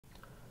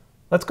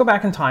Let's go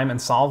back in time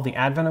and solve the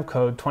Advent of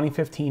Code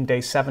 2015 Day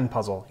 7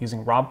 puzzle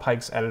using Rob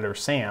Pike's editor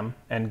Sam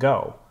and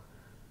Go.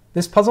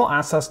 This puzzle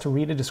asks us to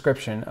read a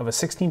description of a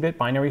 16-bit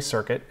binary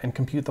circuit and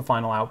compute the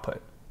final output.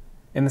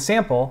 In the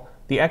sample,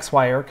 the X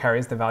wire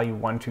carries the value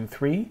 1, 2,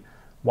 3,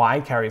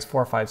 Y carries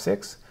 4, 5,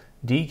 6,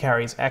 D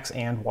carries X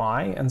and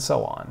Y, and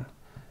so on.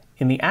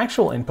 In the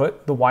actual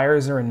input, the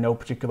wires are in no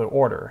particular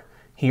order.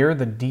 Here,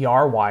 the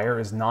DR wire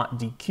is not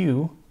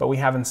DQ, but we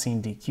haven't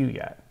seen DQ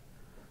yet.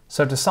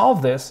 So to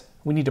solve this,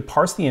 we need to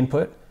parse the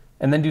input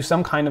and then do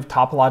some kind of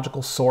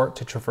topological sort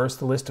to traverse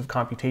the list of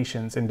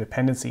computations in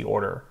dependency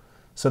order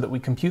so that we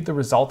compute the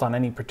result on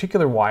any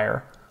particular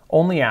wire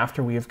only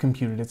after we have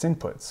computed its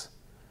inputs.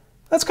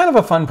 That's kind of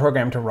a fun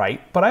program to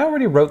write, but I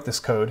already wrote this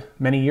code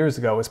many years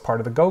ago as part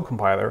of the Go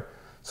compiler,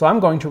 so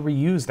I'm going to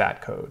reuse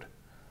that code.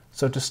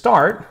 So to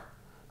start,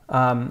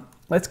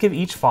 let's give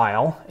each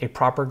file a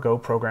proper Go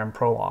program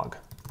prologue.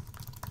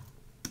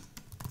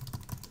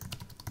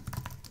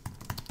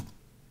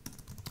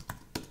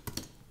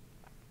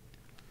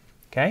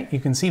 Okay, you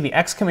can see the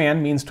X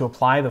command means to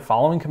apply the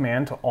following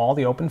command to all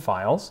the open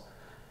files,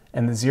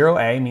 and the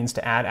 0A means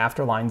to add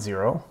after line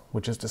 0,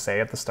 which is to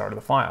say at the start of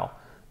the file.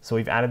 So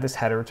we've added this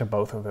header to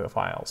both of the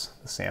files,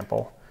 the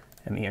sample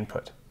and the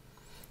input.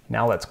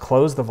 Now let's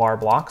close the var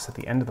blocks at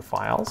the end of the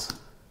files.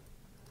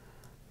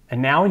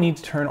 And now we need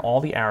to turn all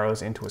the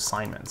arrows into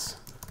assignments.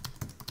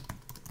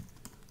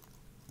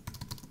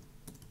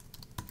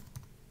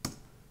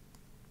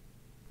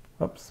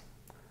 Oops.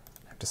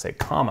 To say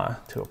comma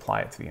to apply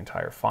it to the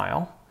entire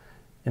file.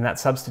 In that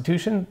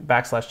substitution,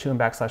 \2 and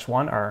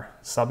 \1 are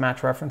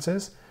submatch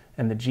references,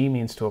 and the G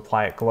means to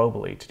apply it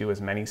globally to do as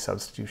many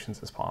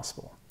substitutions as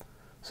possible.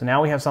 So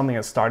now we have something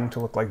that's starting to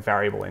look like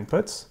variable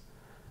inputs.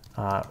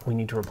 We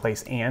need to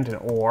replace AND and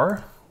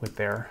OR with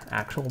their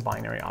actual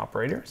binary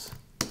operators.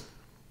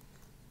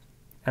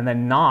 And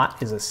then NOT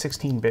is a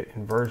 16-bit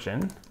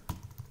inversion.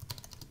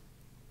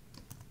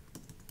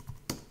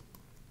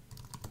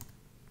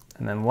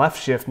 And then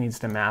left shift needs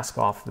to mask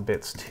off the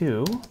bits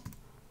too.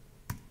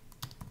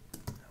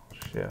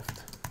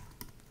 Shift.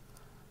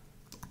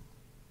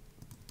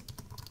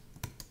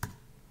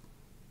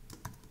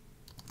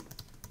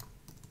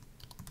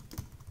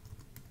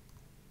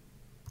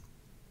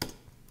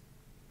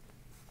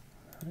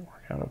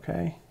 Work out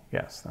okay?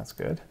 Yes, that's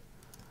good.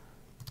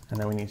 And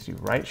then we need to do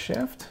right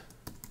shift.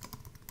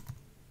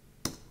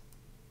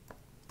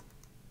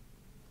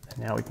 And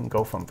now we can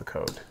go from the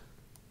code.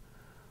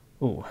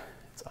 Ooh.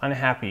 It's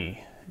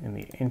unhappy in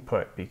the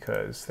input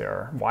because there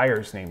are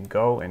wires named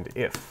go and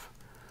if.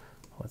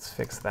 Let's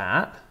fix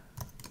that.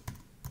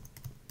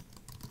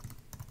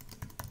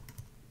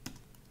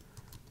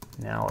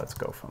 Now let's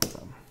go from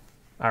them.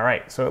 All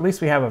right, so at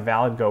least we have a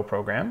valid Go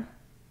program,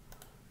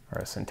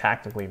 or a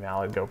syntactically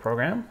valid Go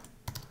program.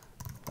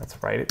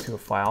 Let's write it to a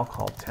file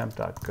called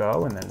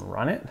temp.go and then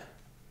run it.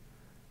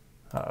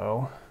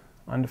 Uh-oh,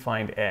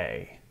 undefined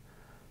A.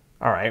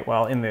 All right,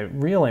 well, in the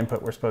real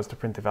input, we're supposed to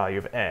print the value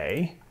of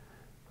A.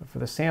 But for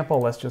the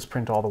sample, let's just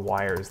print all the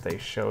wires they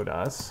showed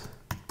us.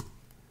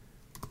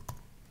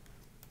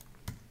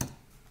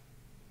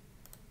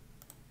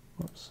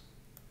 Whoops.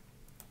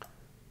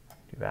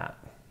 Do that.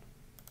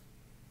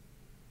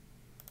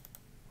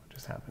 What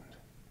just happened?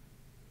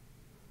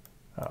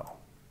 Oh.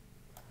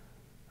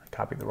 I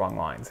copied the wrong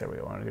lines. There we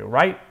go. I want to do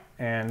write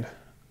and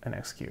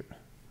execute.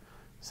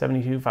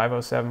 72,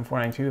 507,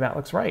 492, that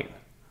looks right.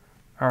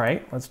 All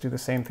right, let's do the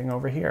same thing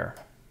over here.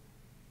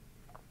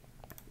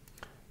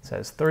 It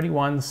says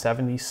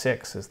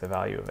 3176 is the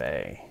value of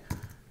A.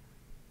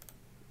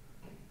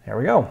 There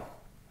we go.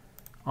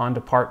 On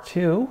to part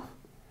 2.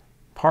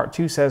 Part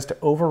 2 says to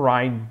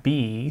override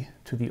B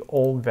to the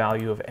old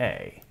value of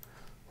A.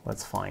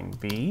 Let's find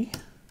B.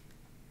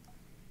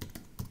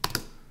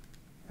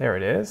 There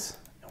it is.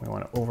 And we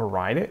want to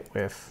override it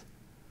with,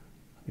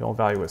 the old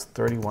value was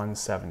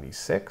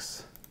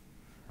 3176.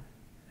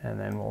 And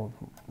then we'll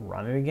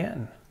run it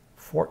again.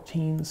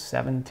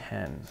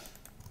 14,710.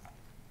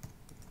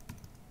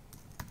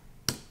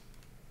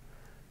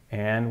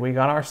 And we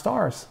got our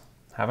stars.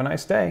 Have a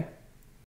nice day.